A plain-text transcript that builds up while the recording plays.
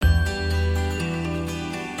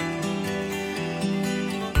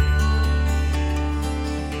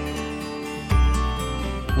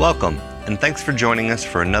Welcome, and thanks for joining us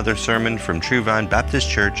for another sermon from True Vine Baptist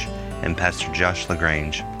Church and Pastor Josh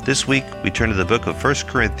LaGrange. This week, we turn to the book of 1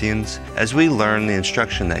 Corinthians as we learn the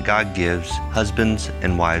instruction that God gives husbands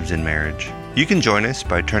and wives in marriage. You can join us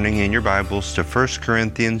by turning in your Bibles to 1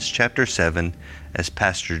 Corinthians chapter 7 as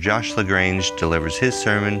Pastor Josh LaGrange delivers his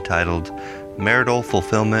sermon titled Marital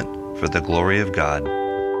Fulfillment for the Glory of God.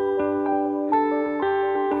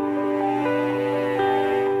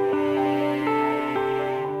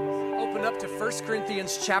 Open up to 1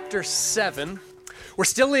 Corinthians chapter 7. We're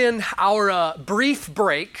still in our brief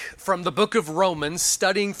break from the book of Romans,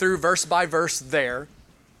 studying through verse by verse there.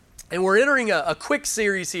 And we're entering a quick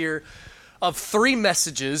series here of 3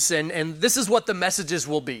 messages, and this is what the messages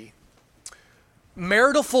will be.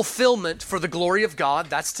 Marital fulfillment for the glory of God,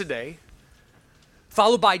 that's today.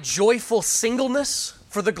 Followed by joyful singleness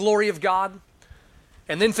for the glory of God.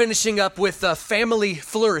 And then finishing up with family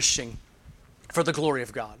flourishing for the glory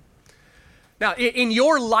of God. Now, in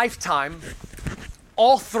your lifetime,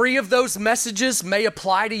 all 3 of those messages may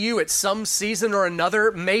apply to you at some season or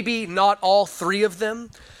another, maybe not all 3 of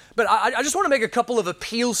them. But I just want to make a couple of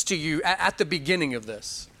appeals to you at the beginning of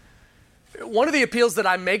this. One of the appeals that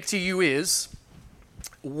I make to you is,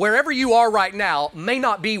 wherever you are right now may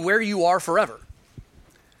not be where you are forever.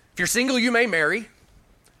 If you're single, you may marry.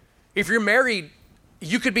 If you're married,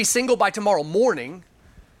 you could be single by tomorrow morning.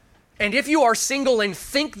 And if you are single and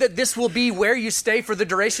think that this will be where you stay for the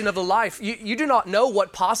duration of the life, you do not know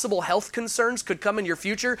what possible health concerns could come in your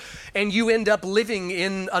future, and you end up living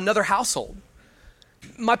in another household.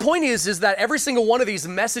 My point is that every single one of these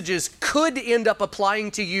messages could end up applying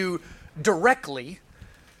to you directly,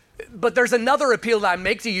 but there's another appeal that I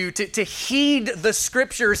make to you to heed the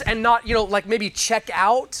scriptures and not, like maybe check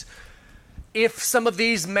out if some of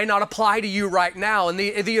these may not apply to you right now. And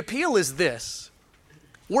the appeal is this.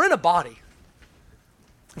 We're in a body.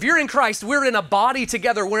 If you're in Christ, we're in a body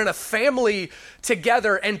together. We're in a family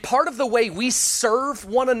together. And part of the way we serve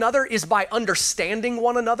one another is by understanding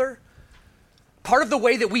one another. Part of the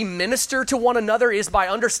way that we minister to one another is by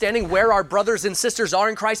understanding where our brothers and sisters are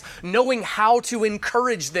in Christ, knowing how to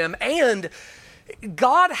encourage them. And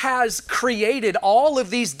God has created all of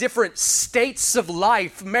these different states of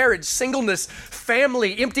life, marriage, singleness,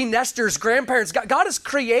 family, empty nesters, grandparents. God has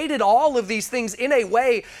created all of these things in a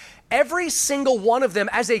way. Every single one of them,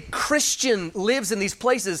 as a Christian lives in these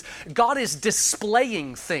places, God is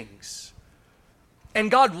displaying things.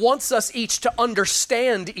 And God wants us each to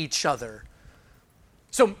understand each other.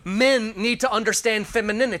 So men need to understand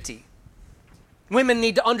femininity. Women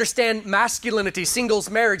need to understand masculinity, singles,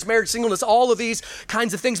 marriage, singleness, all of these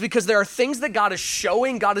kinds of things, because there are things that God is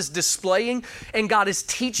showing, God is displaying, and God is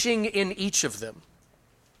teaching in each of them.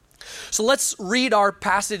 So let's read our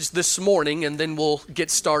passage this morning, and then we'll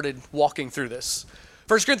get started walking through this.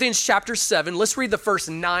 1 Corinthians chapter 7, let's read the first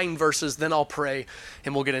 9 verses, then I'll pray,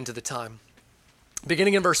 and we'll get into the time.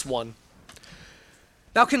 Beginning in verse 1.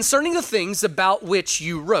 Now concerning the things about which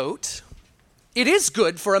you wrote, it is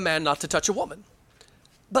good for a man not to touch a woman.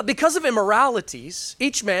 But because of immoralities,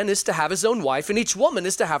 each man is to have his own wife, and each woman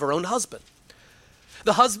is to have her own husband.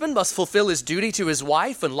 The husband must fulfill his duty to his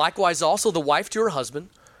wife, and likewise also the wife to her husband.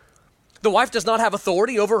 The wife does not have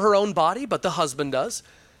authority over her own body, but the husband does.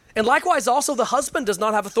 And likewise also the husband does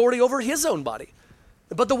not have authority over his own body,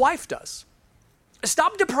 but the wife does.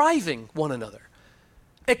 Stop depriving one another,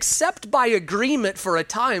 except by agreement for a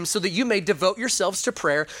time, so that you may devote yourselves to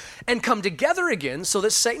prayer and come together again, so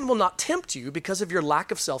that Satan will not tempt you because of your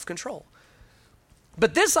lack of self-control.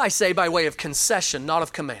 But this I say by way of concession, not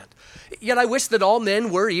of command. Yet I wish that all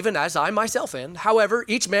men were even as I myself am. However,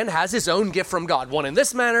 each man has his own gift from God, one in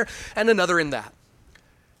this manner and another in that.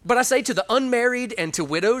 But I say to the unmarried and to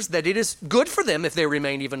widows that it is good for them if they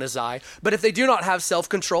remain even as I. But if they do not have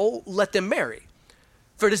self-control, let them marry.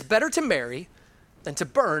 For it is better to marry than to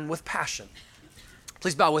burn with passion.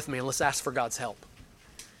 Please bow with me and let's ask for God's help.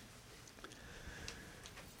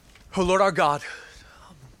 Oh Lord our God,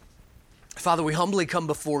 Father, we humbly come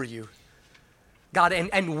before you, God,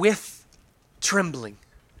 and with trembling,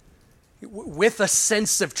 with a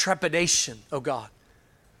sense of trepidation, oh God.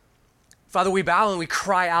 Father, we bow and we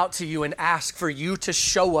cry out to you and ask for you to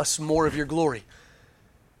show us more of your glory.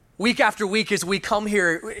 Week after week as we come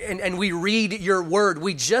here and we read your word,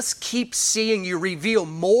 we just keep seeing you reveal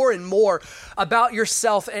more and more about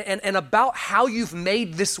yourself and about how you've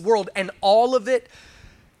made this world, and all of it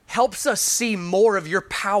helps us see more of your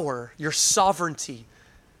power, your sovereignty,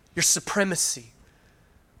 your supremacy.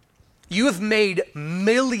 You have made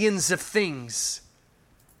millions of things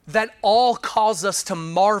that all cause us to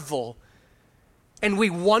marvel, and we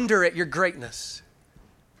wonder at your greatness.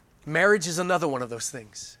 Marriage is another one of those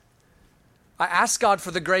things. I ask God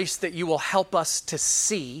for the grace that you will help us to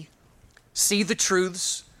see the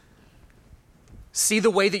truths, see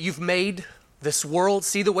the way that you've made this world,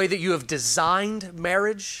 see the way that you have designed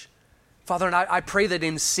marriage. Father, and I pray that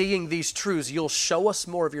in seeing these truths, you'll show us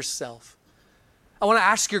more of yourself. I want to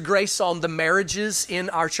ask your grace on the marriages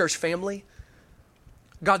in our church family.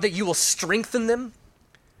 God, that you will strengthen them,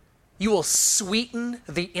 you will sweeten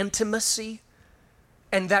the intimacy,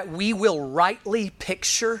 and that we will rightly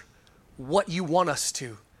picture what you want us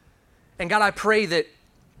to. And God, I pray that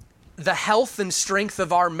the health and strength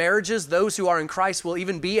of our marriages, those who are in Christ, will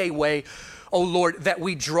even be a way, oh Lord, that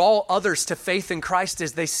we draw others to faith in Christ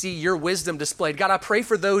as they see your wisdom displayed. God, I pray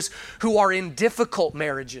for those who are in difficult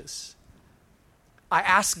marriages. I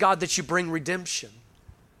ask, God, that you bring redemption.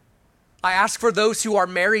 I ask for those who are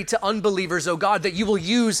married to unbelievers, oh God, that you will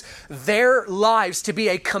use their lives to be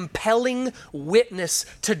a compelling witness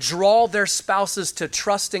to draw their spouses to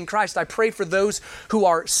trust in Christ. I pray for those who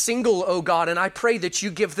are single, oh God, and I pray that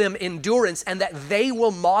you give them endurance and that they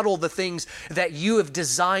will model the things that you have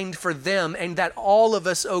designed for them, and that all of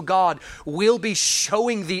us, oh God, will be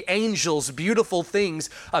showing the angels beautiful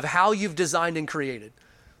things of how you've designed and created.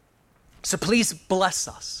 So please bless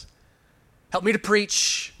us. Help me to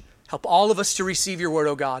preach. Help all of us to receive your word,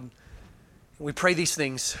 oh God. We pray these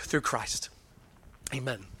things through Christ.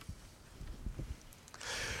 Amen.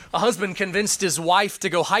 A husband convinced his wife to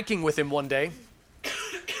go hiking with him one day.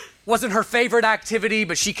 Wasn't her favorite activity,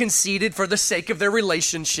 but she conceded for the sake of their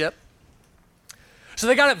relationship. So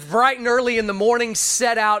they got up bright and early in the morning,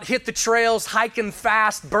 set out, hit the trails, hiking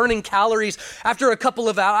fast, burning calories. After a couple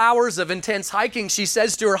of hours of intense hiking, she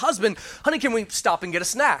says to her husband, "Honey, can we stop and get a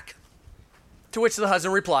snack?" To which the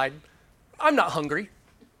husband replied, "I'm not hungry,"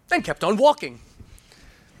 and kept on walking.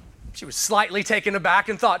 She was slightly taken aback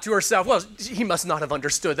and thought to herself, well, he must not have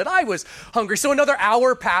understood that I was hungry. So another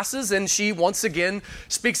hour passes and she once again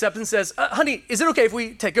speaks up and says, "Honey, is it okay if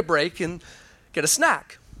we take a break and get a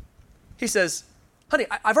snack?" He says, "Honey,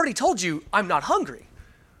 I've already told you I'm not hungry.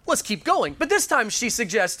 Let's keep going." But this time she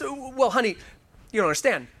suggests, "Well, honey, you don't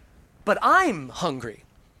understand, but I'm hungry."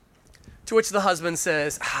 To which the husband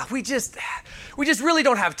says, we just really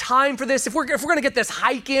don't have time for this. If we're going to get this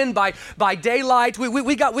hike in by daylight,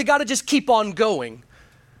 we got to just keep on going.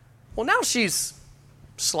 Well, now she's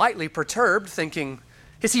slightly perturbed, thinking,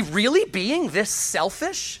 is he really being this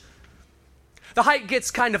selfish? The hike gets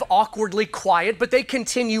kind of awkwardly quiet, but they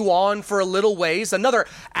continue on for a little ways. Another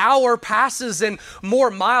hour passes and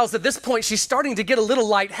more miles. At this point, she's starting to get a little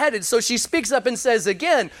lightheaded, so she speaks up and says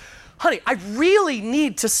again, "Honey, I really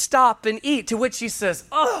need to stop and eat." To which he says,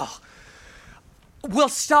 "We'll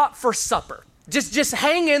stop for supper. Just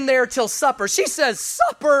hang in there till supper." She says,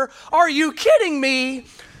 "Supper? Are you kidding me?"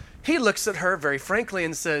 He looks at her very frankly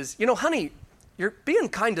and says, "Honey, you're being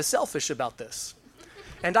kind of selfish about this."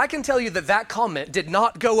 And I can tell you that comment did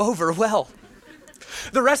not go over well.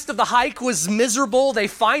 The rest of the hike was miserable. They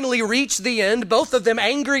finally reached the end, both of them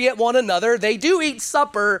angry at one another. They do eat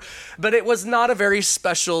supper, but it was not a very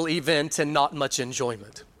special event and not much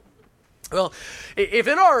enjoyment. Well, if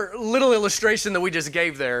in our little illustration that we just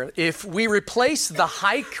gave there, if we replace the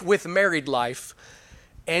hike with married life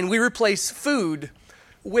and we replace food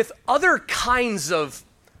with other kinds of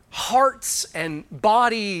hearts and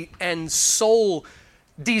body and soul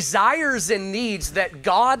desires and needs that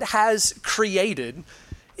God has created,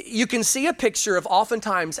 you can see a picture of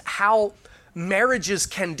oftentimes how marriages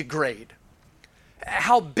can degrade,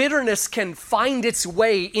 how bitterness can find its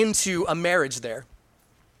way into a marriage there.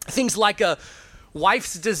 Things like a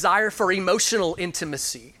wife's desire for emotional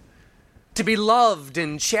intimacy, to be loved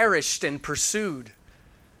and cherished and pursued.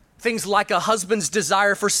 Things like a husband's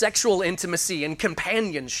desire for sexual intimacy and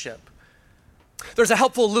companionship. There's a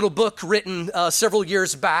helpful little book written several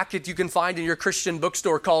years back that you can find in your Christian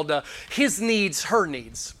bookstore called His Needs, Her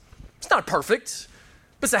Needs. It's not perfect,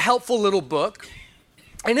 but it's a helpful little book.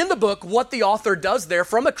 And in the book, what the author does there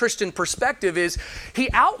from a Christian perspective is he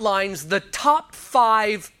outlines the top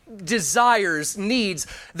 5 desires, needs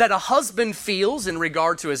that a husband feels in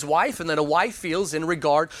regard to his wife and that a wife feels in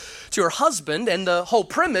regard to her husband. And the whole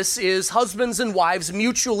premise is husbands and wives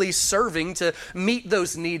mutually serving to meet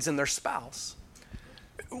those needs in their spouse.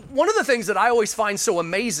 One of the things that I always find so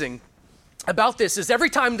amazing about this is every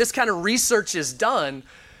time this kind of research is done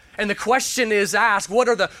and the question is asked, what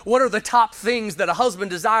are the top things that a husband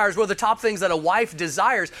desires? What are the top things that a wife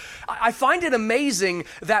desires? I find it amazing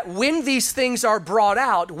that when these things are brought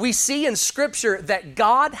out, we see in Scripture that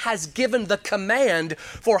God has given the command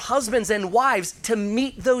for husbands and wives to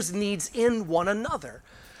meet those needs in one another.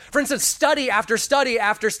 For instance, study after study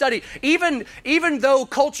after study, even though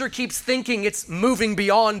culture keeps thinking it's moving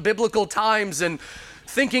beyond biblical times and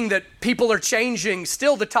thinking that people are changing,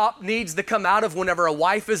 still the top needs that come out of whenever a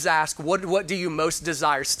wife is asked, what do you most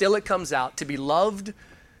desire? Still it comes out to be loved,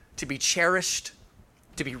 to be cherished,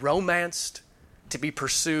 to be romanced, to be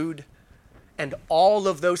pursued. And all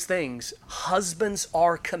of those things husbands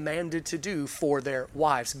are commanded to do for their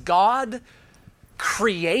wives. God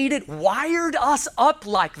wired us up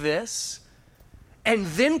like this, and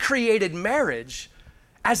then created marriage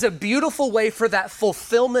as a beautiful way for that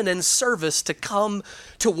fulfillment and service to come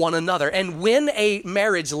to one another. And when a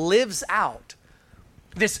marriage lives out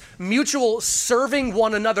this mutual serving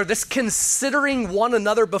one another, this considering one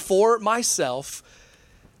another before myself,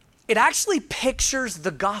 it actually pictures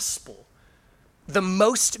the gospel the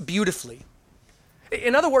most beautifully.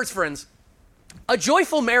 In other words, friends, a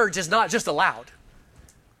joyful marriage is not just allowed.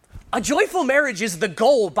 A joyful marriage is the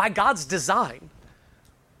goal by God's design.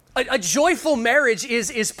 A joyful marriage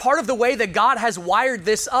is part of the way that God has wired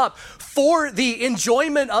this up for the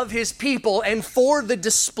enjoyment of his people and for the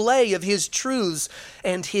display of his truths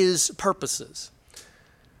and his purposes.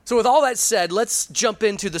 So with all that said, let's jump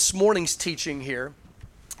into this morning's teaching here.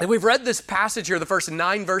 And we've read this passage here, the first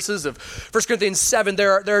 9 verses of 1 Corinthians 7.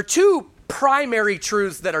 There are two primary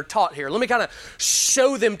truths that are taught here. Let me kind of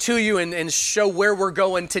show them to you and show where we're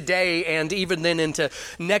going today and even then into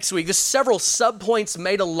next week. There's several subpoints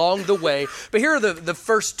made along the way, but here are the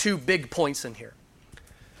first 2 big points in here.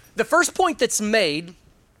 The first point that's made,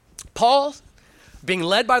 Paul, being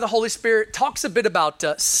led by the Holy Spirit, talks a bit about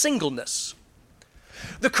singleness.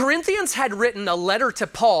 The Corinthians had written a letter to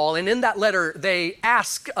Paul, and in that letter, they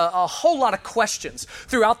ask a whole lot of questions.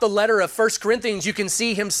 Throughout the letter of 1 Corinthians, you can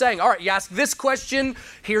see him saying, all right, you ask this question,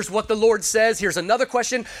 here's what the Lord says, here's another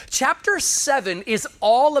question. Chapter 7 is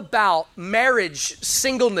all about marriage,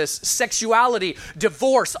 singleness, sexuality,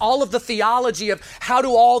 divorce, all of the theology of how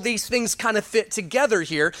do all these things kind of fit together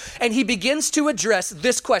here. And he begins to address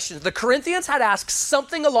this question. The Corinthians had asked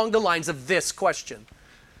something along the lines of this question.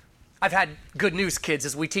 I've had good news, kids,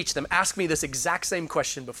 as we teach them. Ask me this exact same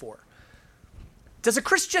question before. Does a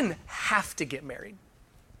Christian have to get married?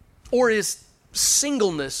 Or is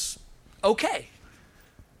singleness okay?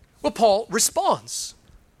 Well, Paul responds.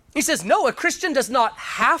 He says, no, a Christian does not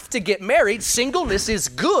have to get married. Singleness is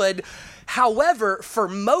good. However, for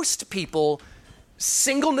most people,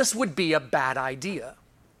 singleness would be a bad idea.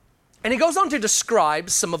 And he goes on to describe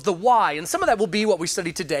some of the why, and some of that will be what we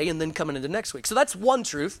study today and then coming into next week. So that's one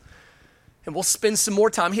truth. And we'll spend some more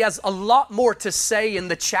time. He has a lot more to say in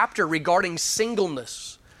the chapter regarding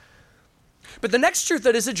singleness. But the next truth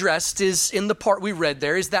that is addressed is in the part we read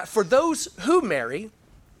there, is that for those who marry,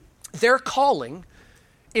 their calling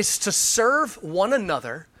is to serve one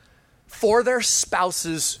another for their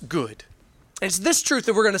spouse's good. And it's this truth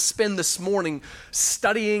that we're going to spend this morning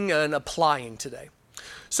studying and applying today.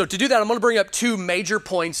 So to do that, I'm going to bring up 2 major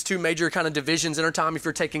points, 2 major kind of divisions in our time. If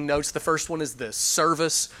you're taking notes, the first one is this: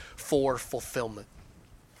 service for fulfillment.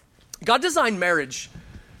 God designed marriage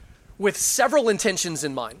with several intentions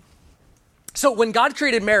in mind. So when God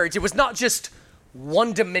created marriage, it was not just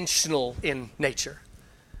one-dimensional in nature.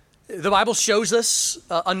 The Bible shows us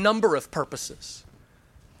a number of purposes.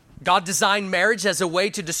 God designed marriage as a way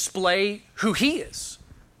to display who he is,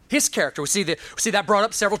 his character. We see that brought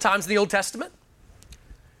up several times in the Old Testament.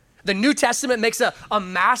 The New Testament makes a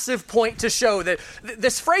massive point to show that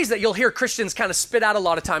this phrase that you'll hear Christians kind of spit out a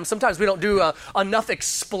lot of times, sometimes we don't do enough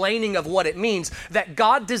explaining of what it means, that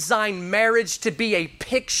God designed marriage to be a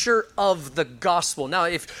picture of the gospel. Now,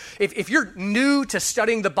 if you're new to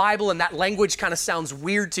studying the Bible and that language kind of sounds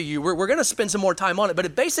weird to you, we're going to spend some more time on it, but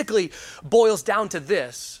it basically boils down to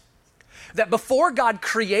this: that before God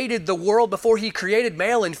created the world, before he created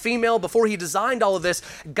male and female, before he designed all of this,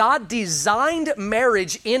 God designed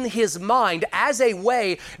marriage in his mind as a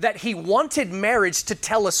way that he wanted marriage to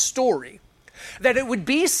tell a story. That it would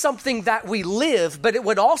be something that we live, but it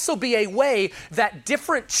would also be a way that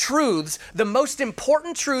different truths, the most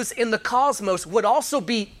important truths in the cosmos, would also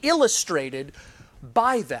be illustrated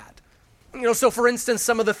by that. So for instance,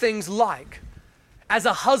 some of the things like, as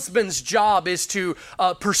a husband's job is to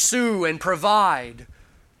pursue and provide,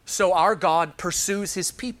 so our God pursues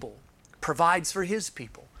his people, provides for his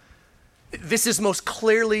people. This has most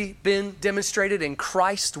clearly been demonstrated in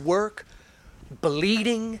Christ's work,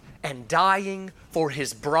 bleeding and dying for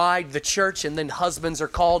his bride, the church, and then husbands are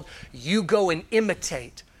called, you go and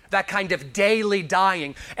imitate that kind of daily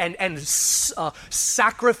dying and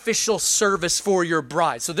sacrificial service for your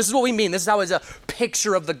bride. So this is what we mean. This is how it's a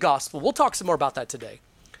picture of the gospel. We'll talk some more about that today.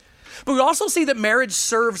 But we also see that marriage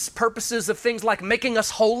serves purposes of things like making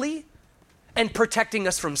us holy and protecting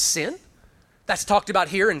us from sin. That's talked about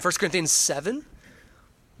here in 1 Corinthians 7.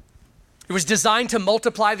 It was designed to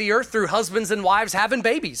multiply the earth through husbands and wives having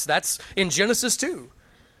babies. That's in Genesis 2.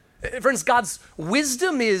 Friends, God's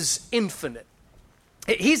wisdom is infinite.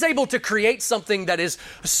 He's able to create something that is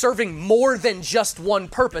serving more than just one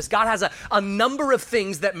purpose. God has a number of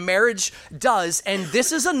things that marriage does, and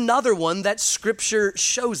this is another one that Scripture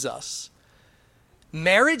shows us.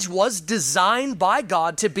 Marriage was designed by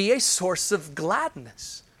God to be a source of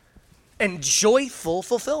gladness and joyful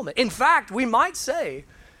fulfillment. In fact, we might say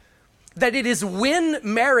that it is when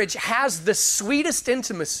marriage has the sweetest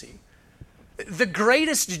intimacy, the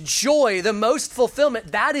greatest joy, the most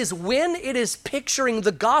fulfillment, that is when it is picturing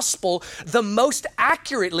the gospel the most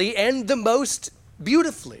accurately and the most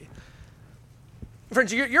beautifully.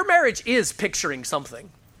 Friends, your marriage is picturing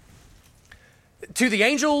something. To the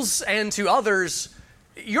angels and to others,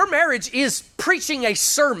 your marriage is preaching a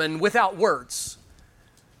sermon without words.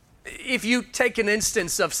 If you take an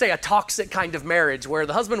instance of, say, a toxic kind of marriage where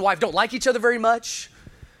the husband and wife don't like each other very much,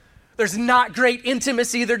 there's not great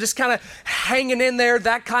intimacy, they're just kind of hanging in there,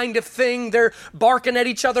 that kind of thing. They're barking at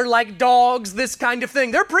each other like dogs, this kind of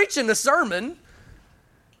thing. They're preaching a sermon.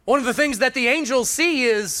 One of the things that the angels see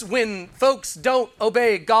is when folks don't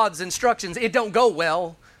obey God's instructions, it don't go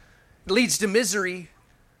well. It leads to misery.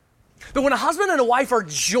 But when a husband and a wife are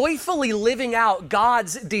joyfully living out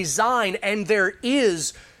God's design and there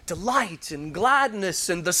is delight and gladness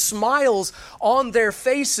and the smiles on their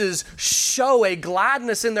faces show a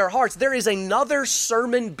gladness in their hearts, there is another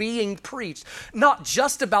sermon being preached, not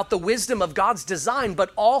just about the wisdom of God's design,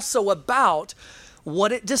 but also about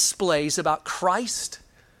what it displays about Christ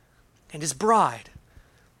and his bride.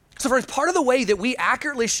 So friends, part of the way that we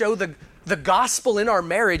accurately show the gospel in our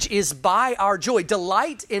marriage is by our joy.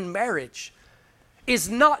 Delight in marriage is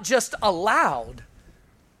not just allowed,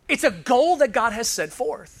 it's a goal that God has set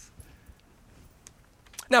forth.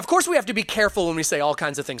 Now, of course, we have to be careful when we say all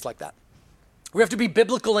kinds of things like that. We have to be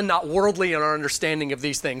biblical and not worldly in our understanding of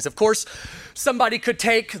these things. Of course, somebody could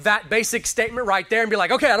take that basic statement right there and be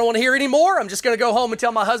like, okay, I don't want to hear any more. I'm just going to go home and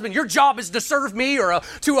tell my husband, your job is to serve me, or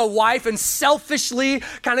to a wife, and selfishly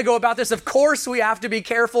kind of go about this. Of course, we have to be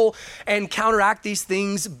careful and counteract these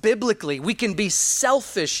things biblically. We can be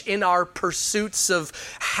selfish in our pursuits of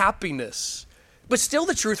happiness, but still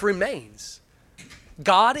the truth remains.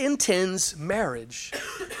 God intends marriage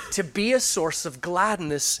to be a source of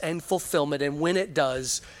gladness and fulfillment, and when it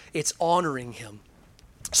does, it's honoring him.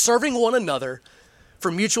 Serving one another for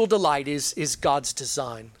mutual delight is God's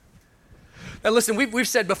design. Now listen, we've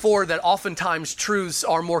said before that oftentimes truths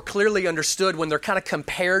are more clearly understood when they're kind of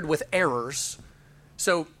compared with errors.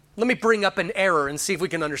 So let me bring up an error and see if we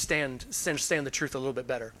can understand the truth a little bit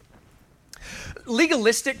better.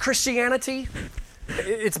 Legalistic Christianity,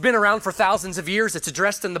 it's been around for thousands of years. It's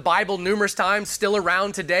addressed in the Bible numerous times, still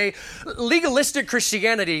around today. Legalistic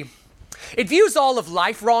Christianity, it views all of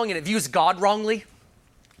life wrong and it views God wrongly.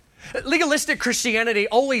 Legalistic Christianity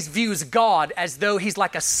always views God as though he's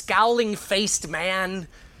like a scowling-faced man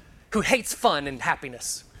who hates fun and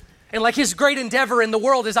happiness. And like his great endeavor in the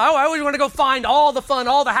world is, I always want to go find all the fun,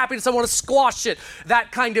 all the happiness, I want to squash it,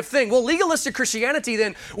 that kind of thing. Well, legalistic Christianity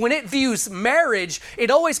then, when it views marriage, it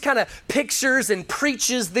always kind of pictures and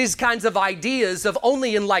preaches these kinds of ideas of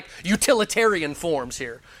only in like utilitarian forms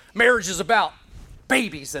here. Marriage is about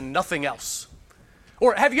babies and nothing else.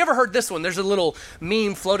 Or have you ever heard this one? There's a little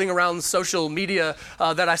meme floating around social media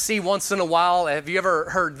that I see once in a while. Have you ever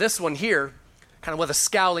heard this one here? Kind of with a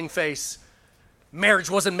scowling face. Marriage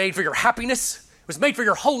wasn't made for your happiness. It was made for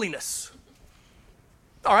your holiness.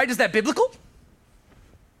 All right, is that biblical?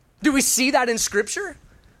 Do we see that in Scripture?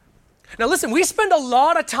 Now listen, we spend a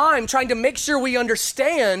lot of time trying to make sure we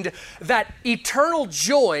understand that eternal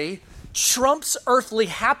joy trumps earthly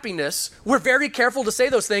happiness. We're very careful to say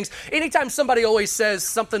those things. Anytime somebody always says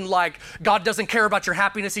something like, God doesn't care about your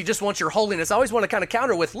happiness, he just wants your holiness, I always want to kind of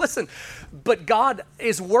counter with, listen, but God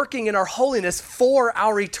is working in our holiness for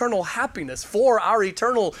our eternal happiness, for our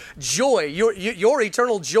eternal joy. Your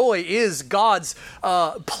eternal joy is God's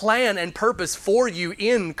plan and purpose for you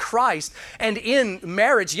in Christ. And in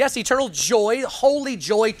marriage, yes, eternal joy, holy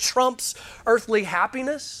joy trumps earthly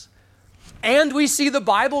happiness. And we see the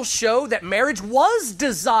Bible show that marriage was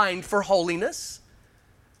designed for holiness.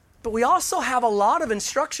 But we also have a lot of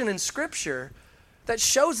instruction in Scripture that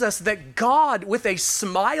shows us that God, with a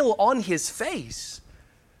smile on his face,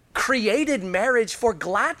 created marriage for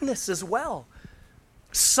gladness as well.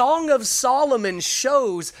 Song of Solomon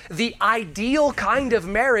shows the ideal kind of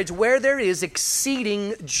marriage where there is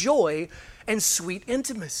exceeding joy and sweet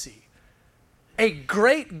intimacy. A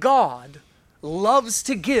great God loves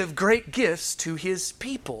to give great gifts to his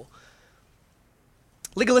people.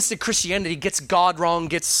 Legalistic Christianity gets God wrong,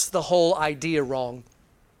 gets the whole idea wrong.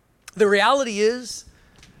 The reality is,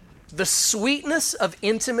 the sweetness of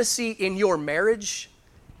intimacy in your marriage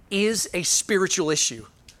is a spiritual issue.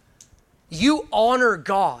 You honor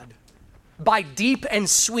God by deep and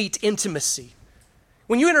sweet intimacy.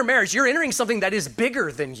 When you enter marriage, you're entering something that is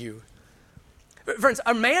bigger than you. Friends,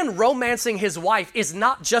 a man romancing his wife is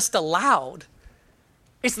not just allowed.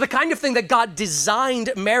 It's the kind of thing that God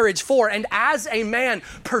designed marriage for. And as a man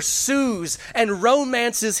pursues and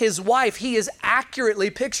romances his wife, he is accurately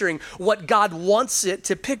picturing what God wants it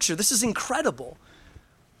to picture. This is incredible.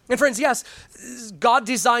 And friends, yes, God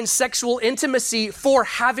designed sexual intimacy for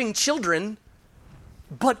having children,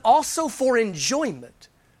 but also for enjoyment.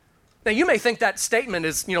 Now, you may think that statement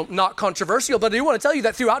is, not controversial, but I do want to tell you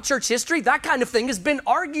that throughout church history, that kind of thing has been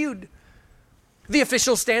argued. The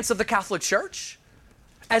official stance of the Catholic Church,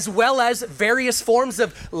 as well as various forms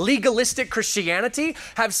of legalistic Christianity,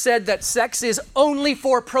 have said that sex is only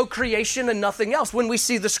for procreation and nothing else, when we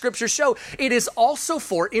see the scriptures show it is also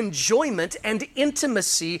for enjoyment and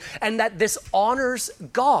intimacy, and that this honors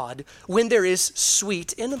God when there is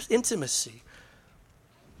sweet intimacy.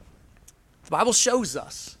 The Bible shows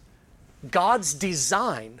us God's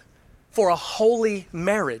design for a holy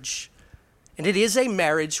marriage, and it is a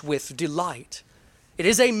marriage with delight. It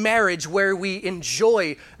is a marriage where we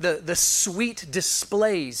enjoy the sweet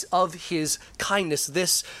displays of his kindness.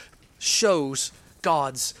 This shows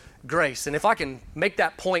God's grace. And if I can make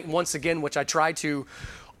that point once again, which I try to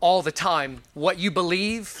all the time, what you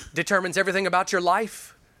believe determines everything about your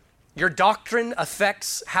life. Your doctrine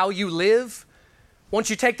affects how you live. Once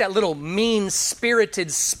you take that little mean-spirited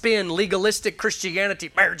spin, legalistic Christianity,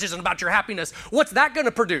 marriage isn't about your happiness, what's that going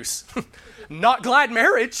to produce? Not glad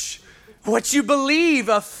marriage. What you believe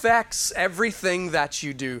affects everything that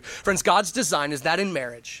you do. Friends, God's design is that in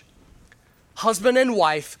marriage, husband and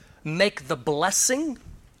wife make the blessing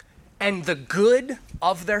and the good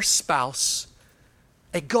of their spouse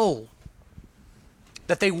a goal,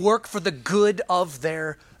 that they work for the good of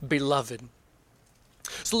their beloved.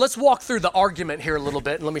 So let's walk through the argument here a little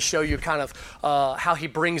bit, and let me show you kind of how he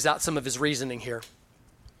brings out some of his reasoning here.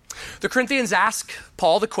 The Corinthians ask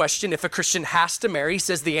Paul the question, if a Christian has to marry. He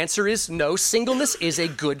says the answer is no, singleness is a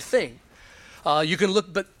good thing.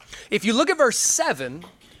 But if you look at verse 7,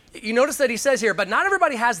 you notice that he says here, but not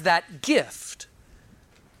everybody has that gift.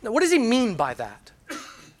 Now, what does he mean by that?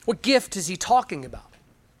 What gift is he talking about?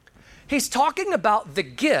 He's talking about the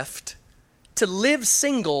gift to live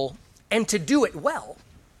single and to do it well.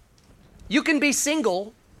 You can be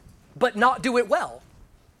single, but not do it well.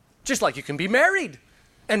 Just like you can be married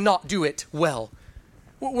and not do it well.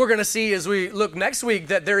 We're going to see as we look next week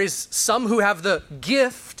that there is some who have the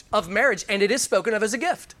gift of marriage, and it is spoken of as a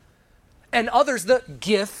gift. And others the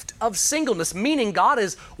gift of singleness, meaning God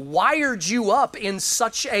has wired you up in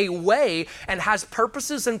such a way and has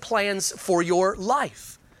purposes and plans for your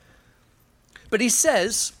life. But he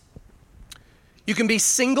says, you can be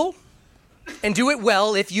single and do it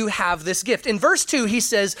well if you have this gift. In verse 2, he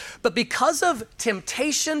says, but because of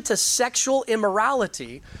temptation to sexual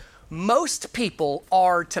immorality, most people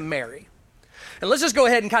are to marry. And let's just go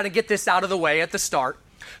ahead and kind of get this out of the way at the start.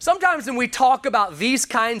 Sometimes when we talk about these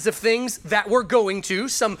kinds of things that we're going to,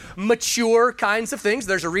 some mature kinds of things,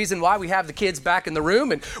 there's a reason why we have the kids back in the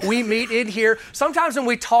room and we meet in here. Sometimes when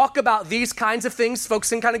we talk about these kinds of things, folks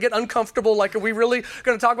can kind of get uncomfortable, like, are we really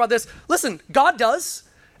going to talk about this? Listen, God does.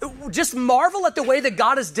 Just marvel at the way that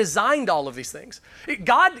God has designed all of these things.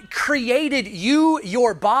 God created you,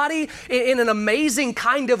 your body, in an amazing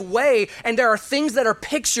kind of way, and there are things that are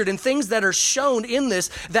pictured and things that are shown in this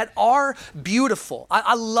that are beautiful.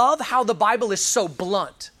 I love how the Bible is so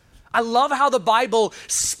blunt. I love how the Bible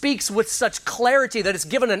speaks with such clarity that it's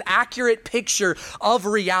given an accurate picture of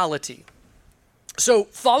reality. So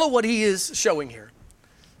follow what he is showing here.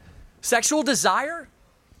 Sexual desire,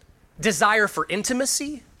 desire for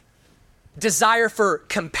intimacy, desire for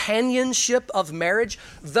companionship of marriage,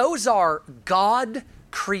 those are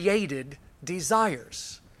God-created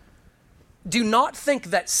desires. Do not think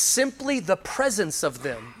that simply the presence of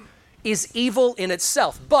them is evil in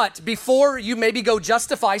itself. But before you maybe go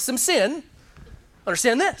justify some sin,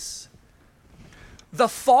 understand this. The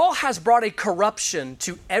fall has brought a corruption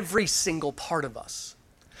to every single part of us.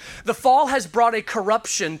 The fall has brought a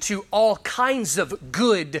corruption to all kinds of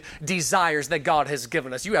good desires that God has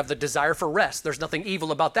given us. You have the desire for rest. There's nothing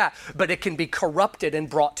evil about that, but it can be corrupted and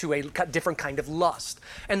brought to a different kind of lust.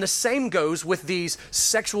 And the same goes with these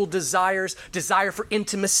sexual desires, desire for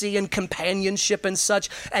intimacy and companionship and such.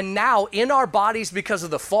 And now in our bodies, because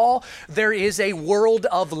of the fall, there is a world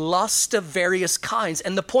of lust of various kinds.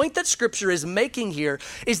 And the point that Scripture is making here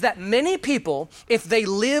is that many people, if they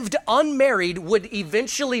lived unmarried, would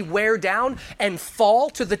eventually wear down and fall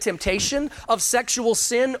to the temptation of sexual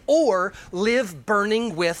sin or live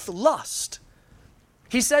burning with lust.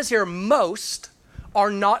 He says here, most are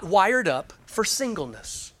not wired up for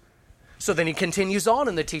singleness. So then he continues on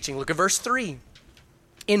in the teaching. Look at verse 3.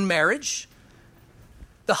 In marriage,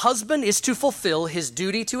 the husband is to fulfill his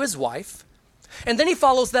duty to his wife. And then he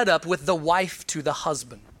follows that up with the wife to the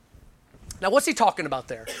husband. Now, what's he talking about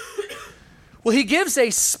there? Well, he gives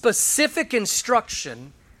a specific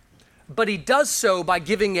instruction, but he does so by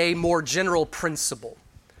giving a more general principle.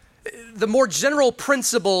 The more general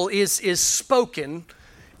principle is spoken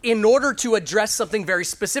in order to address something very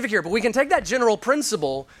specific here. But we can take that general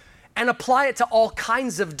principle and apply it to all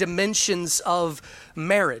kinds of dimensions of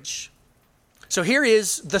marriage. So here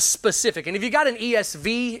is the specific. And if you got an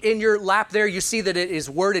ESV in your lap there, you see that it is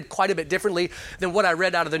worded quite a bit differently than what I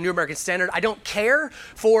read out of the New American Standard. I don't care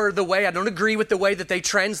for the way, I don't agree with the way that they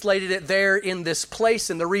translated it there in this place.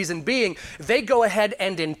 And the reason being, they go ahead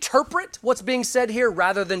and interpret what's being said here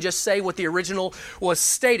rather than just say what the original was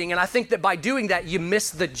stating. And I think that by doing that, you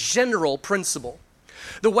miss the general principle.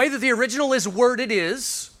 The way that the original is worded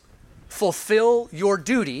is, fulfill your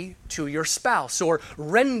duty to your spouse, or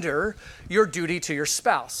render your duty to your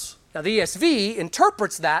spouse. Now, the ESV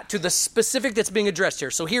interprets that to the specific that's being addressed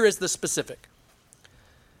here. So here is the specific.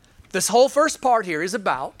 This whole first part here is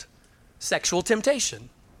about sexual temptation.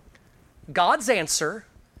 God's answer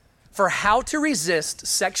for how to resist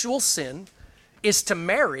sexual sin is to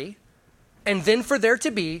marry, and then for there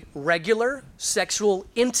to be regular sexual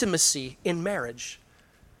intimacy in marriage.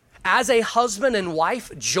 As a husband and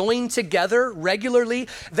wife join together regularly,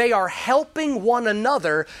 they are helping one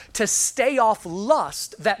another to stay off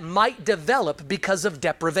lust that might develop because of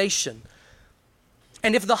deprivation.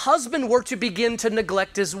 And if the husband were to begin to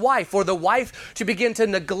neglect his wife, or the wife to begin to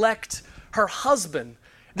neglect her husband,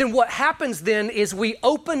 then what happens then is we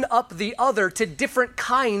open up the other to different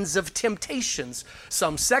kinds of temptations,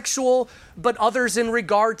 some sexual, but others in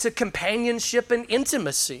regard to companionship and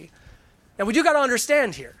intimacy. Now, we do got to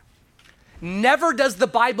understand here, never does the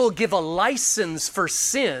Bible give a license for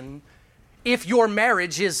sin if your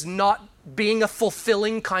marriage is not being a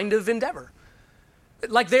fulfilling kind of endeavor.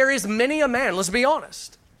 Like there is many a man, let's be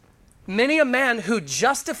honest, many a man who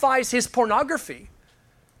justifies his pornography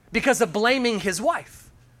because of blaming his wife.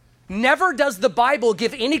 Never does the Bible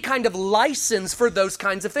give any kind of license for those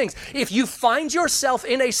kinds of things. If you find yourself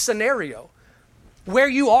in a scenario where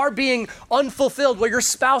you are being unfulfilled, where your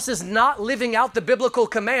spouse is not living out the biblical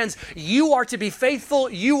commands, you are to be faithful,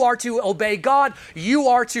 you are to obey God, you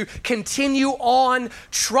are to continue on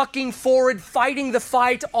trucking forward, fighting the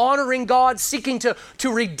fight, honoring God, seeking to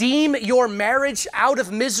redeem your marriage out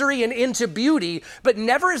of misery and into beauty, but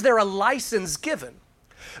never is there a license given.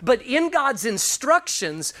 But in God's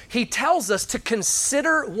instructions, He tells us to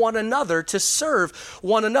consider one another, to serve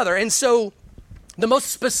one another. And so, the most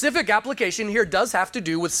specific application here does have to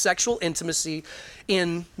do with sexual intimacy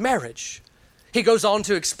in marriage. He goes on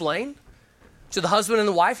to explain to the husband and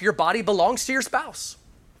the wife, your body belongs to your spouse.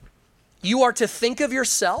 You are to think of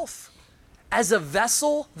yourself as a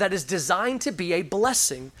vessel that is designed to be a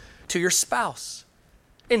blessing to your spouse.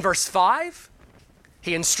 In verse 5,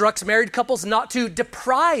 he instructs married couples not to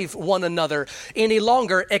deprive one another any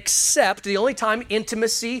longer, except the only time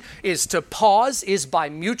intimacy is to pause is by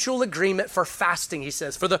mutual agreement for fasting, he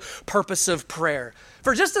says, for the purpose of prayer.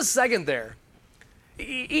 For just a second there,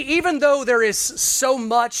 even though there is so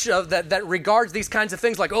much of that regards these kinds of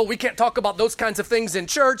things, like, oh, we can't talk about those kinds of things in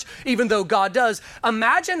church, even though God does,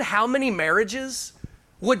 imagine how many marriages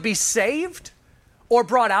would be saved or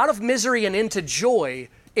brought out of misery and into joy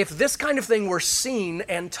if this kind of thing were seen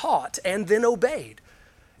and taught and then obeyed.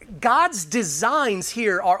 God's designs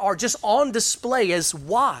here are just on display as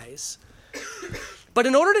wise. But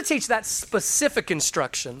in order to teach that specific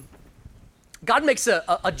instruction, God makes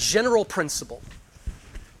a general principle.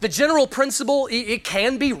 The general principle, it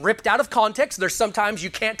can be ripped out of context. There's sometimes you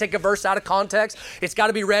can't take a verse out of context. It's got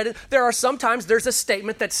to be read. There are sometimes there's a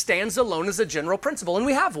statement that stands alone as a general principle, and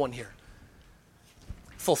we have one here.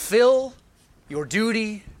 Fulfill your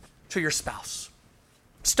duty to your spouse.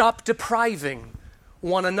 Stop depriving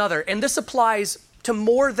one another. And this applies to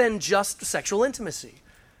more than just sexual intimacy.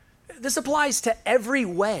 This applies to every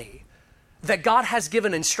way that God has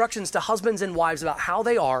given instructions to husbands and wives about how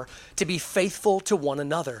they are to be faithful to one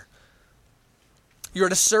another. You're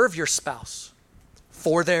to serve your spouse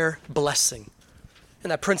for their blessing.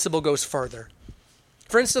 And that principle goes further.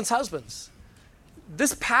 For instance, husbands,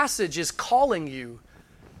 this passage is calling you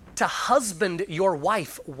to husband your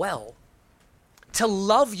wife well, to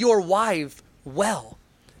love your wife well.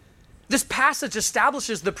 This passage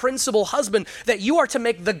establishes the principle, husband, that you are to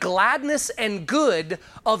make the gladness and good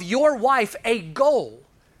of your wife a goal.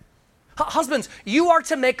 Husbands, you are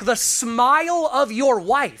to make the smile of your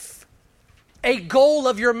wife a goal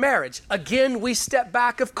of your marriage. Again, we step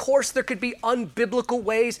back. Of course, there could be unbiblical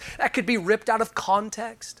ways that could be ripped out of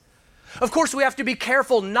context. Of course, we have to be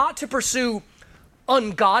careful not to pursue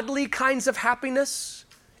ungodly kinds of happiness.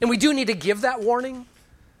 And we do need to give that warning.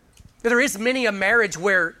 There is many a marriage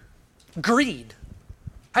where greed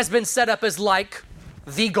has been set up as like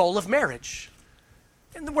the goal of marriage.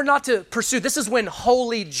 And we're not to pursue. This is when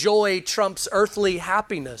holy joy trumps earthly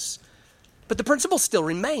happiness. But the principle still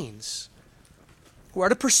remains. We are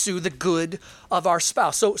to pursue the good of our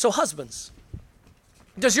spouse. So husbands,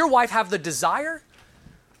 does your wife have the desire?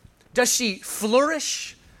 Does she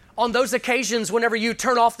flourish on those occasions whenever you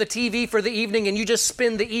turn off the TV for the evening and you just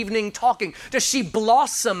spend the evening talking? Does she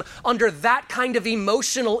blossom under that kind of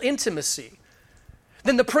emotional intimacy?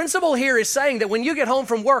 Then the principle here is saying that when you get home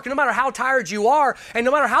from work, no matter how tired you are, and no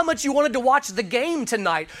matter how much you wanted to watch the game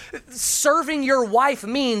tonight, serving your wife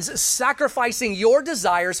means sacrificing your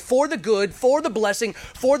desires for the good, for the blessing,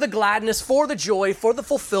 for the gladness, for the joy, for the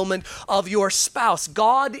fulfillment of your spouse.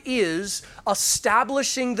 God is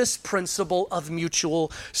establishing this principle of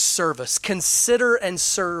mutual service. Consider and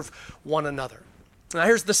serve one another. Now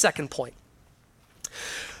here's the second point.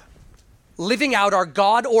 Living out our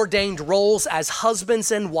God-ordained roles as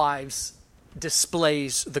husbands and wives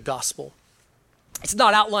displays the gospel. It's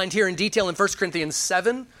not outlined here in detail in 1 Corinthians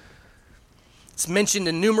 7. It's mentioned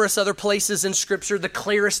in numerous other places in Scripture, the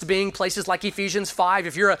clearest being places like Ephesians 5.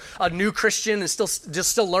 If you're a new Christian and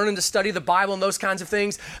still learning to study the Bible and those kinds of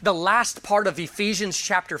things, the last part of Ephesians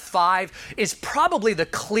chapter 5 is probably the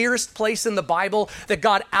clearest place in the Bible that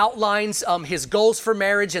God outlines his goals for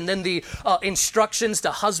marriage and then the instructions to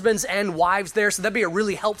husbands and wives there. So that'd be a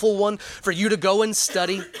really helpful one for you to go and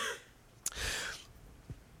study.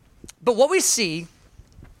 But what we see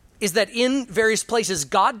is that in various places,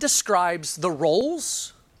 God describes the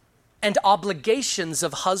roles and obligations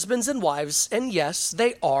of husbands and wives, and yes,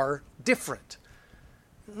 they are different.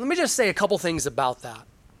 Let me just say a couple things about that.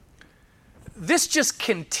 This just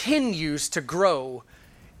continues to grow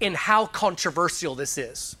in how controversial this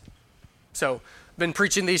is. So I've been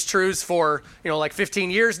preaching these truths for, like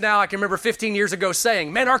 15 years now. I can remember 15 years ago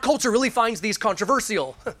saying, man, our culture really finds these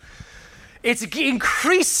controversial. It's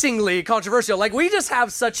increasingly controversial. Like, we just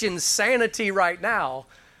have such insanity right now.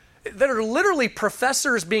 There are literally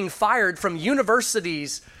professors being fired from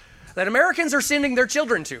universities that Americans are sending their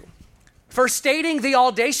children to for stating the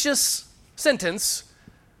audacious sentence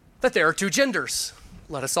that there are two genders.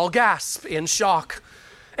 Let us all gasp in shock.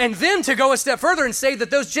 And then to go a step further and say that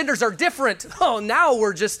those genders are different. Oh, now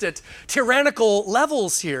we're just at tyrannical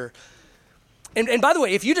levels here. And by the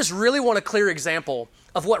way, if you just really want a clear example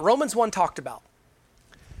of what Romans 1 talked about,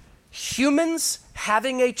 humans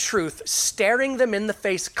having a truth, staring them in the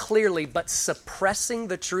face clearly, but suppressing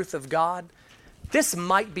the truth of God, this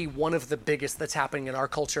might be one of the biggest that's happening in our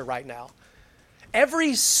culture right now.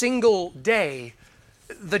 Every single day,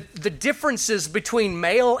 the differences between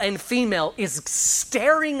male and female is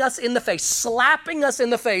staring us in the face, slapping us in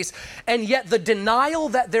the face, and yet the denial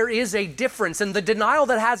that there is a difference and the denial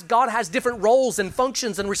that God has different roles and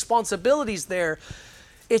functions and responsibilities there,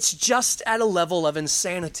 it's just at a level of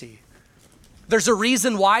insanity. There's a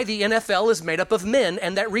reason why the NFL is made up of men,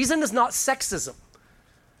 and that reason is not sexism.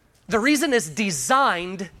 The reason is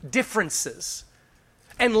designed differences.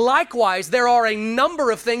 And likewise, there are a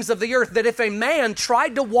number of things of the earth that if a man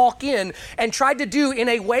tried to walk in and tried to do in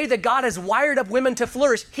a way that God has wired up women to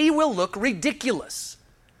flourish, he will look ridiculous.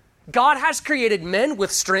 God has created men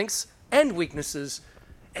with strengths and weaknesses,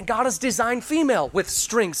 and God has designed female with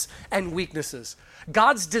strengths and weaknesses.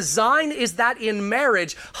 God's design is that in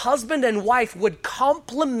marriage, husband and wife would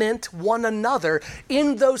complement one another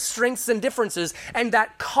in those strengths and differences, and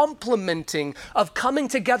that complementing of coming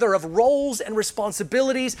together of roles and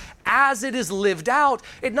responsibilities as it is lived out,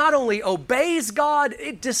 it not only obeys God,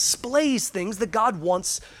 it displays things that God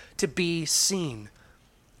wants to be seen.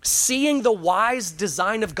 Seeing the wise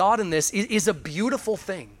design of God in this is a beautiful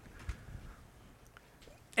thing.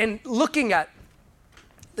 And looking at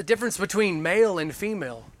the difference between male and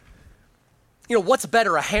female, What's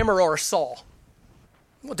better, a hammer or a saw?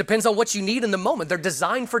 Well, it depends on what you need in the moment. They're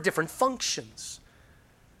designed for different functions.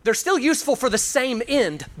 They're still useful for the same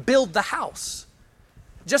end, build the house.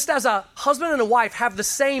 Just as a husband and a wife have the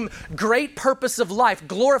same great purpose of life,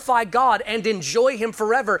 glorify God and enjoy Him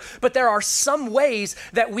forever, but there are some ways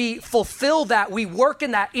that we fulfill that, we work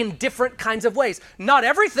in that in different kinds of ways. Not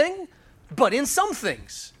everything, but in some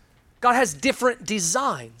things. God has different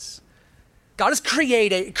designs. God has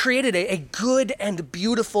created a good and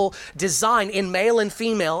beautiful design in male and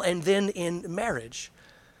female and then in marriage.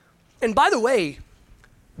 And by the way,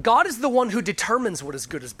 God is the one who determines what is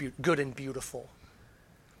good and beautiful.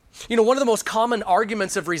 One of the most common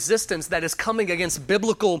arguments of resistance that is coming against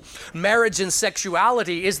biblical marriage and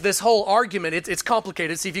sexuality is this whole argument. It's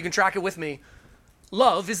complicated. See if you can track it with me.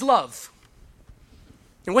 Love is love.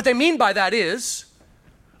 And what they mean by that is,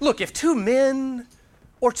 look, if two men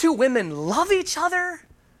or two women love each other,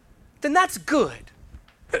 then that's good.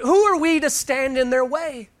 Who are we to stand in their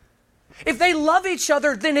way? If they love each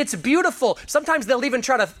other, then it's beautiful. Sometimes they'll even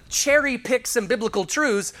try to cherry pick some biblical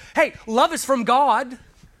truths. Hey, love is from God.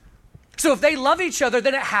 So if they love each other,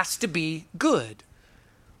 then it has to be good.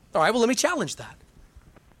 All right, well, let me challenge that.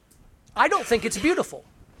 I don't think it's beautiful.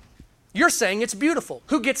 You're saying it's beautiful.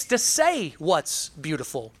 Who gets to say what's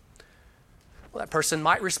beautiful? Well, that person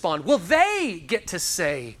might respond, well, they get to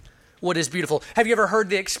say what is beautiful. Have you ever heard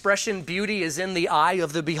the expression, beauty is in the eye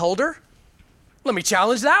of the beholder? Let me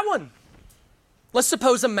challenge that one. Let's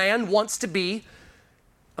suppose a man wants to be,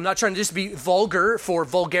 I'm not trying to just be vulgar for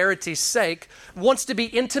vulgarity's sake, wants to be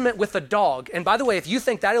intimate with a dog. And by the way, if you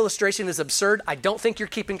think that illustration is absurd, I don't think you're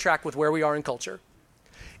keeping track with where we are in culture.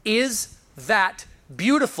 Is that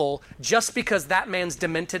beautiful just because that man's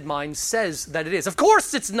demented mind says that it is? Of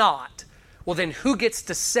course it's not. Well, then who gets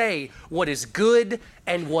to say what is good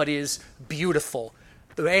and what is beautiful?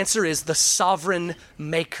 The answer is the sovereign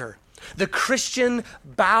maker. The Christian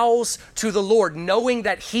bows to the Lord, knowing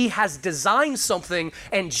that He has designed something,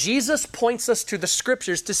 and Jesus points us to the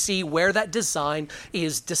scriptures to see where that design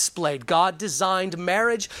is displayed. God designed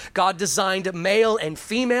marriage, God designed male and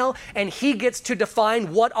female, and He gets to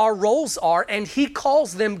define what our roles are, and He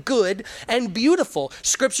calls them good and beautiful.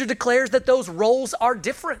 Scripture declares that those roles are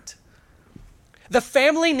different. The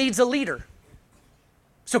family needs a leader,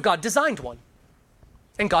 so God designed one,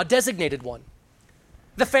 and God designated one.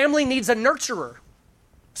 The family needs a nurturer,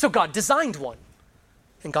 so God designed one,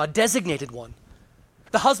 and God designated one.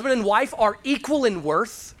 The husband and wife are equal in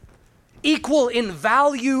worth, equal in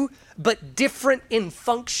value, but different in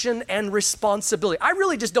function and responsibility. I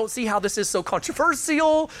really just don't see how this is so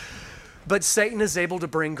controversial, but Satan is able to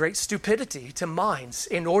bring great stupidity to minds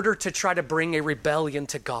in order to try to bring a rebellion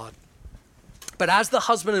to God. But as the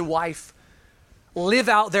husband and wife live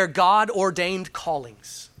out their God-ordained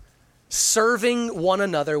callings, serving one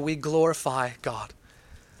another, we glorify God.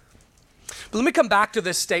 But let me come back to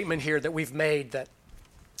this statement here that we've made, that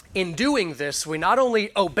in doing this, we not only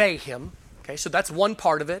obey Him, okay, so that's one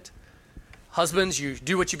part of it. Husbands, you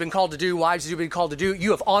do what you've been called to do. Wives, you do what you've been called to do. You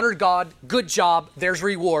have honored God. Good job. There's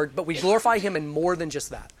reward. But we glorify Him in more than just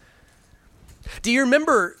that. Do you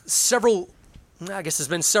remember it's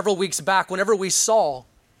been several weeks back, whenever we saw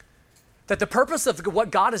that the purpose of what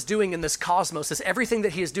God is doing in this cosmos is everything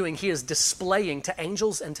that He is doing, He is displaying to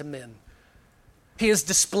angels and to men. He is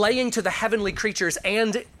displaying to the heavenly creatures,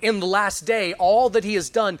 and in the last day, all that He has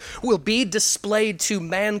done will be displayed to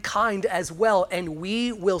mankind as well, and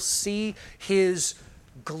we will see His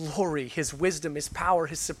glory, His wisdom, His power,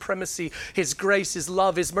 His supremacy, His grace, His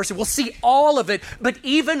love, His mercy. We'll see all of it, but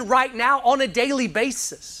even right now on a daily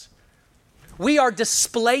basis, we are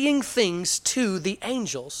displaying things to the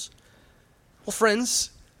angels. Well,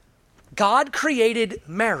 friends, God created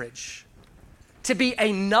marriage to be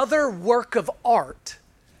another work of art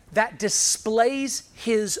that displays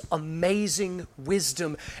His amazing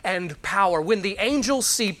wisdom and power. When the angels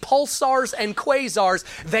see pulsars and quasars,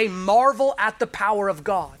 they marvel at the power of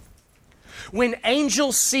God. When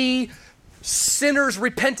angels see sinners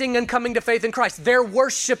repenting and coming to faith in Christ, their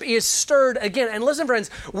worship is stirred again. And listen, friends,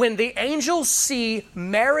 when the angels see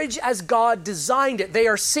marriage as God designed it, they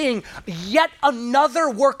are seeing yet another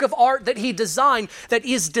work of art that He designed that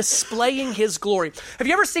is displaying His glory. Have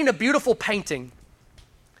you ever seen a beautiful painting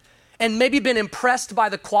and maybe been impressed by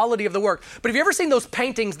the quality of the work? But have you ever seen those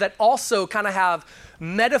paintings that also kind of have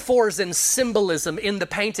metaphors and symbolism in the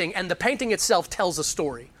painting, and the painting itself tells a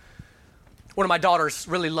story? One of my daughters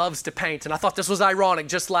really loves to paint, and I thought this was ironic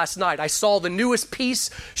just last night. I saw the newest piece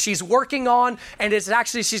she's working on, and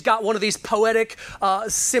she's got one of these poetic,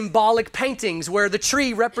 symbolic paintings where the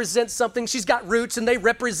tree represents something. She's got roots, and they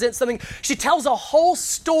represent something. She tells a whole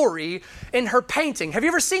story in her painting. Have you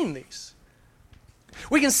ever seen these?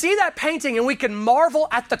 We can see that painting, and we can marvel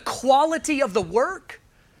at the quality of the work.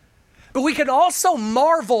 But we can also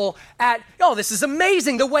marvel at, this is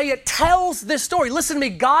amazing, the way it tells this story. Listen to me,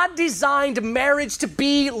 God designed marriage to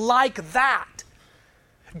be like that.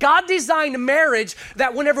 God designed marriage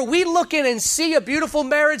that whenever we look in and see a beautiful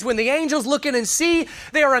marriage, when the angels look in and see,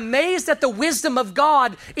 they are amazed at the wisdom of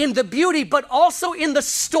God in the beauty, but also in the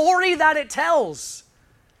story that it tells.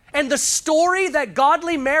 And the story that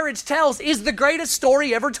godly marriage tells is the greatest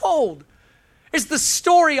story ever told. It's the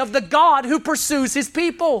story of the God who pursues his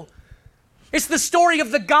people. It's the story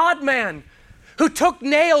of the God-man who took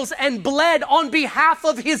nails and bled on behalf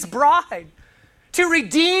of his bride to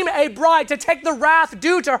redeem a bride, to take the wrath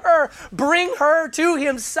due to her, bring her to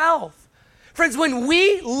himself. Friends, when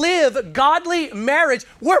we live godly marriage,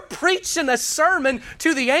 we're preaching a sermon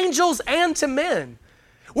to the angels and to men.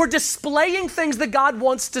 We're displaying things that God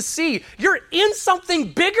wants to see. You're in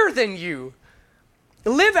something bigger than you.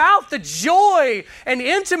 Live out the joy and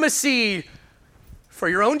intimacy for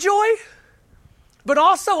your own joy, but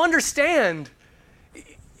also understand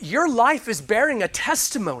your life is bearing a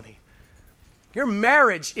testimony. Your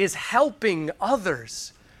marriage is helping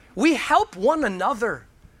others. We help one another,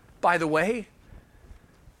 by the way.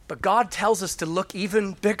 But God tells us to look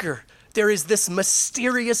even bigger. There is this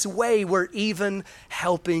mysterious way we're even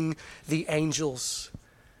helping the angels.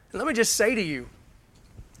 And let me just say to you,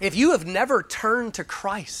 if you have never turned to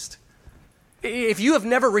Christ, if you have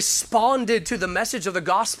never responded to the message of the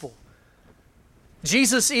gospel,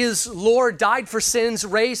 Jesus is Lord, died for sins,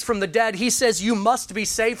 raised from the dead. He says you must be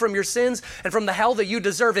saved from your sins and from the hell that you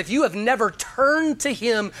deserve. If you have never turned to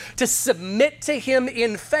him to submit to him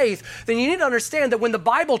in faith, then you need to understand that when the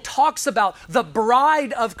Bible talks about the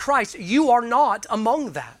bride of Christ, you are not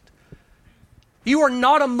among that. You are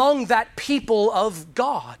not among that people of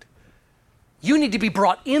God. You need to be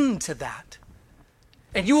brought into that.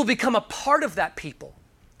 And you will become a part of that people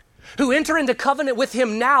who enter into covenant with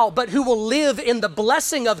him now, but who will live in the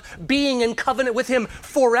blessing of being in covenant with him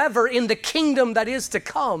forever in the kingdom that is to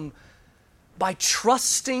come by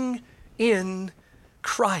trusting in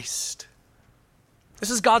Christ.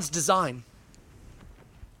 This is God's design.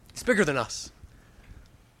 It's bigger than us.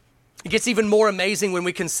 It gets even more amazing when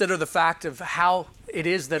we consider the fact of how it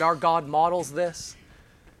is that our God models this.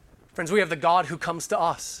 Friends, we have the God who comes to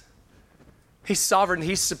us. He's sovereign,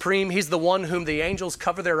 he's supreme, he's the one whom the angels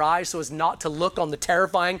cover their eyes so as not to look on the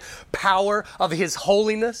terrifying power of his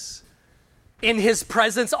holiness. In his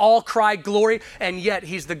presence, all cry glory, and yet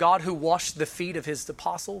he's the God who washed the feet of his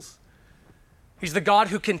apostles. He's the God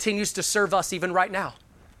who continues to serve us even right now.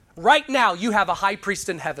 Right now, you have a high priest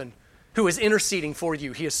in heaven who is interceding for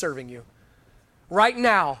you. He is serving you. Right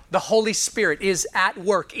now, the Holy Spirit is at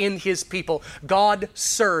work in his people. God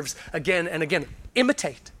serves again and again.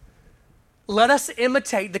 Imitate. Let us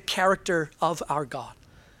imitate the character of our God.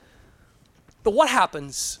 But what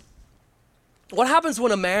happens? What happens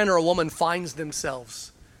when a man or a woman finds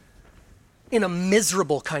themselves in a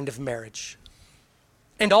miserable kind of marriage?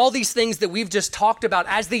 And all these things that we've just talked about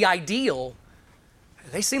as the ideal,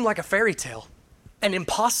 they seem like a fairy tale, an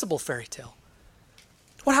impossible fairy tale.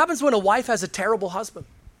 What happens when a wife has a terrible husband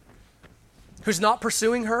who's not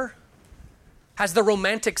pursuing her, has the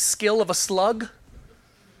romantic skill of a slug,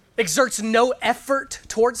 exerts no effort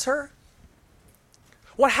towards her?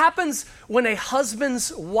 What happens when a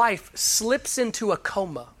husband's wife slips into a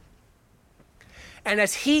coma? And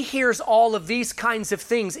as he hears all of these kinds of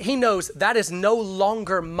things, he knows that is no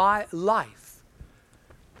longer my life.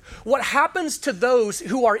 What happens to those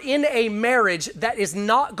who are in a marriage that is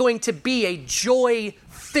not going to be a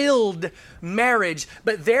joy-filled marriage,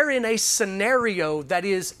 but they're in a scenario that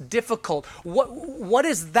is difficult? What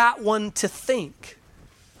is that one to think?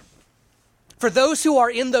 For those who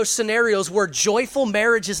are in those scenarios where joyful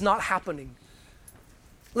marriage is not happening,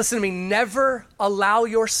 listen to me, never allow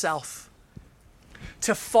yourself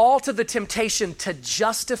to fall to the temptation to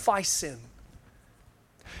justify sin.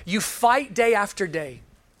 You fight day after day.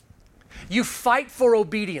 You fight for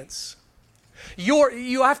obedience.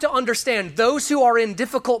 You have to understand, those who are in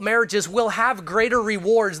difficult marriages will have greater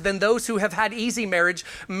rewards than those who have had easy marriage,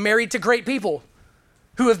 married to great people,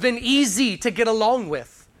 who have been easy to get along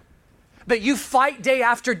with. But you fight day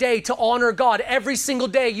after day to honor God. Every single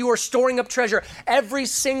day you are storing up treasure. Every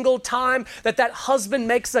single time that husband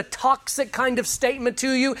makes a toxic kind of statement to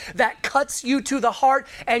you that cuts you to the heart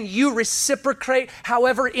and you reciprocate,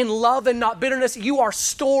 however, in love and not bitterness, you are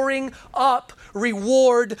storing up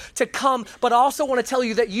reward to come. But I also want to tell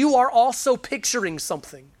you that you are also picturing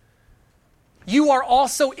something. You are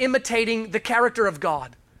also imitating the character of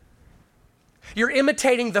God. You're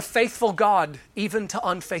imitating the faithful God, even to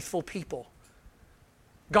unfaithful people.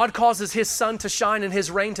 God causes his sun to shine and his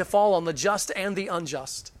rain to fall on the just and the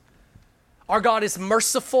unjust. Our God is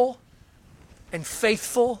merciful and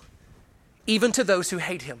faithful, even to those who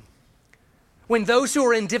hate him. When those who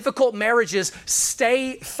are in difficult marriages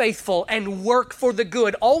stay faithful and work for the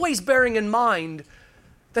good, always bearing in mind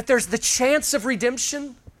that there's the chance of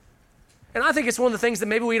redemption. And I think it's one of the things that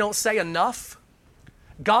maybe we don't say enough.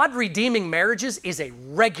 God redeeming marriages is a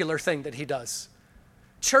regular thing that he does.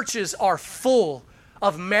 Churches are full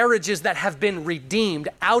of marriages that have been redeemed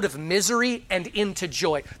out of misery and into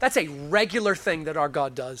joy. That's a regular thing that our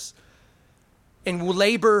God does. And we'll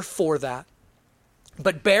labor for that.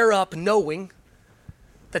 But bear up knowing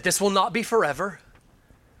that this will not be forever.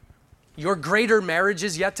 Your greater marriage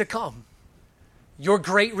is yet to come. Your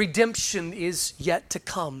great redemption is yet to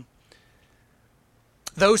come.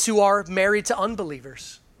 Those who are married to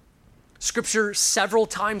unbelievers, Scripture several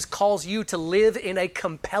times calls you to live in a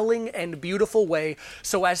compelling and beautiful way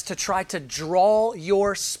so as to try to draw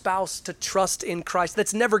your spouse to trust in Christ.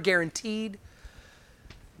 That's never guaranteed,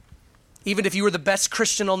 even if you were the best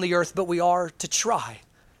Christian on the earth, but we are to try.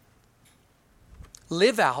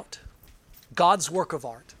 Live out God's work of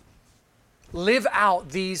art. Live out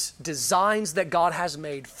these designs that God has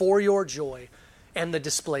made for your joy and the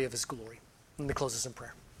display of his glory. Let me close this in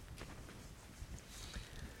prayer.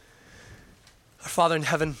 Our Father in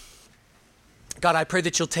heaven, God, I pray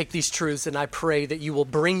that you'll take these truths and I pray that you will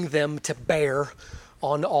bring them to bear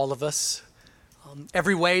on all of us.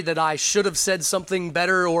 Every way that I should have said something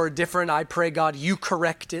better or different, I pray, God, you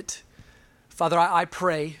correct it. Father, I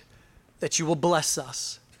pray that you will bless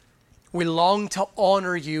us. We long to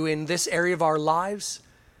honor you in this area of our lives.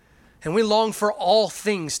 And we long for all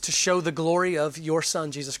things to show the glory of your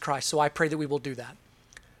Son, Jesus Christ. So I pray that we will do that.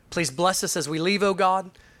 Please bless us as we leave, oh God.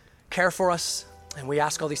 Care for us. And we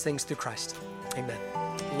ask all these things through Christ. Amen.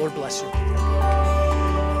 The Lord bless you.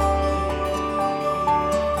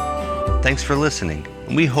 Thanks for listening.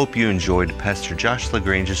 We hope you enjoyed Pastor Josh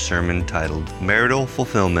LaGrange's sermon titled Marital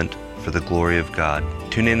Fulfillment for the Glory of God.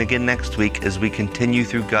 Tune in again next week as we continue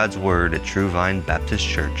through God's Word at True Vine Baptist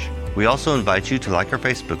Church. We also invite you to like our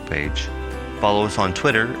Facebook page, follow us on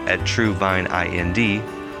Twitter at TrueVineIND,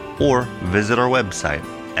 or visit our website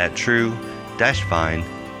at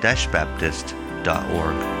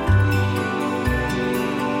true-vine-baptist.org.